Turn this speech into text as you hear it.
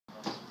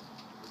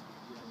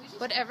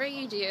Whatever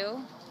you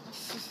do,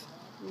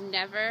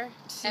 never,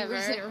 ever,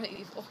 Resident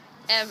Evil.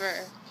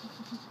 ever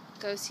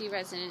go see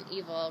Resident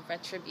Evil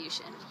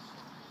Retribution.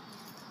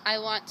 I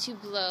want to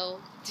blow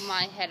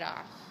my head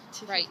off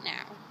right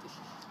now.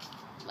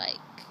 Like,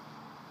 Can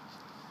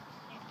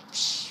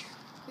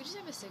we just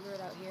have a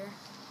cigarette out here?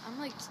 I'm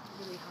like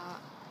really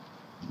hot.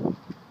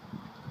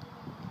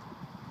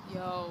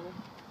 Yo.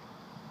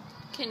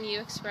 Can you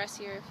express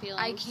your feelings?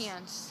 I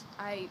can't.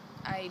 I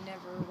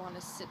never want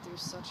to sit through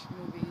such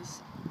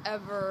movies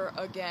ever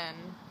again.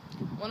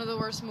 One of the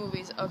worst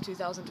movies of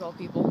 2012,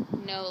 people.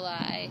 No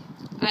lie.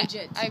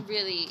 Legit.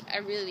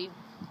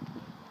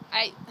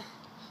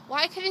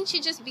 Why couldn't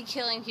you just be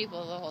killing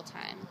people the whole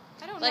time?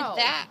 I don't know. know. Like,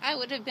 that I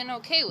would have been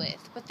okay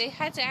with, but they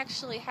had to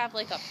actually have,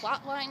 like, a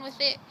plot line with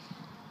it.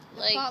 The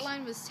Like, plot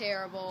line was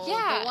terrible.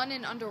 Yeah. The one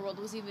in Underworld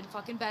was even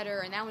fucking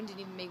better, and that one didn't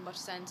even make much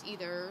sense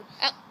either.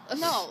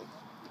 No.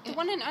 The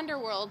one in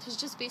Underworld was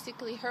just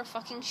basically her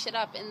fucking shit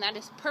up, and that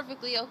is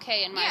perfectly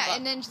okay in my book. Yeah,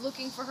 and then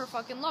looking for her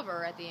fucking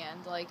lover at the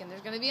end, like, and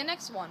there's gonna be a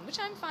next one, which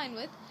I'm fine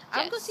with.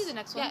 I'll go see the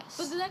next one. Yes.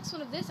 But the next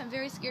one of this, I'm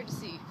very scared to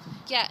see.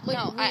 Yeah, Like,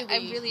 no, really. I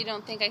really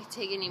don't think I can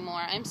take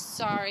anymore. I'm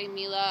sorry,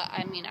 Mila.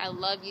 I mean, I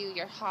love you.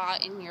 You're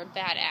hot and you're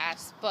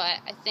badass, but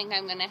I think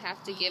I'm gonna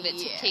have to give it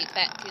to Kate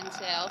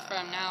Beckinsale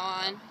from now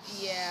on.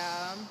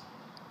 Yeah.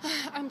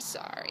 I'm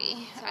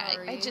sorry.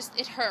 Sorry. I just,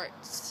 it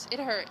hurts. It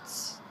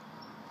hurts.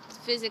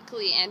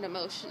 Physically and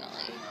emotionally.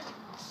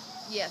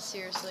 Yeah,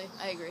 seriously.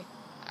 I agree.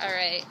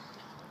 Alright.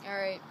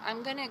 Alright.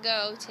 I'm gonna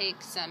go take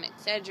some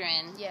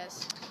Excedrin.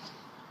 Yes.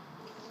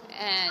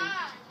 And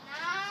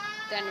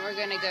then we're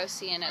gonna go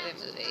see another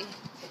movie.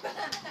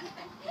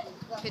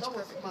 Pitch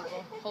Perfect,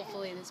 people.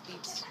 Hopefully this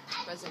beats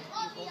Resident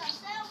Evil.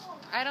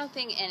 I don't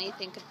think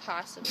anything could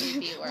possibly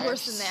be worse.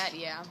 Worse than that,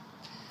 yeah.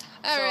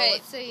 Alright. So,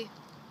 let's say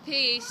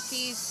Peace.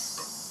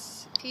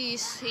 Peace.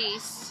 Peace.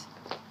 Peace.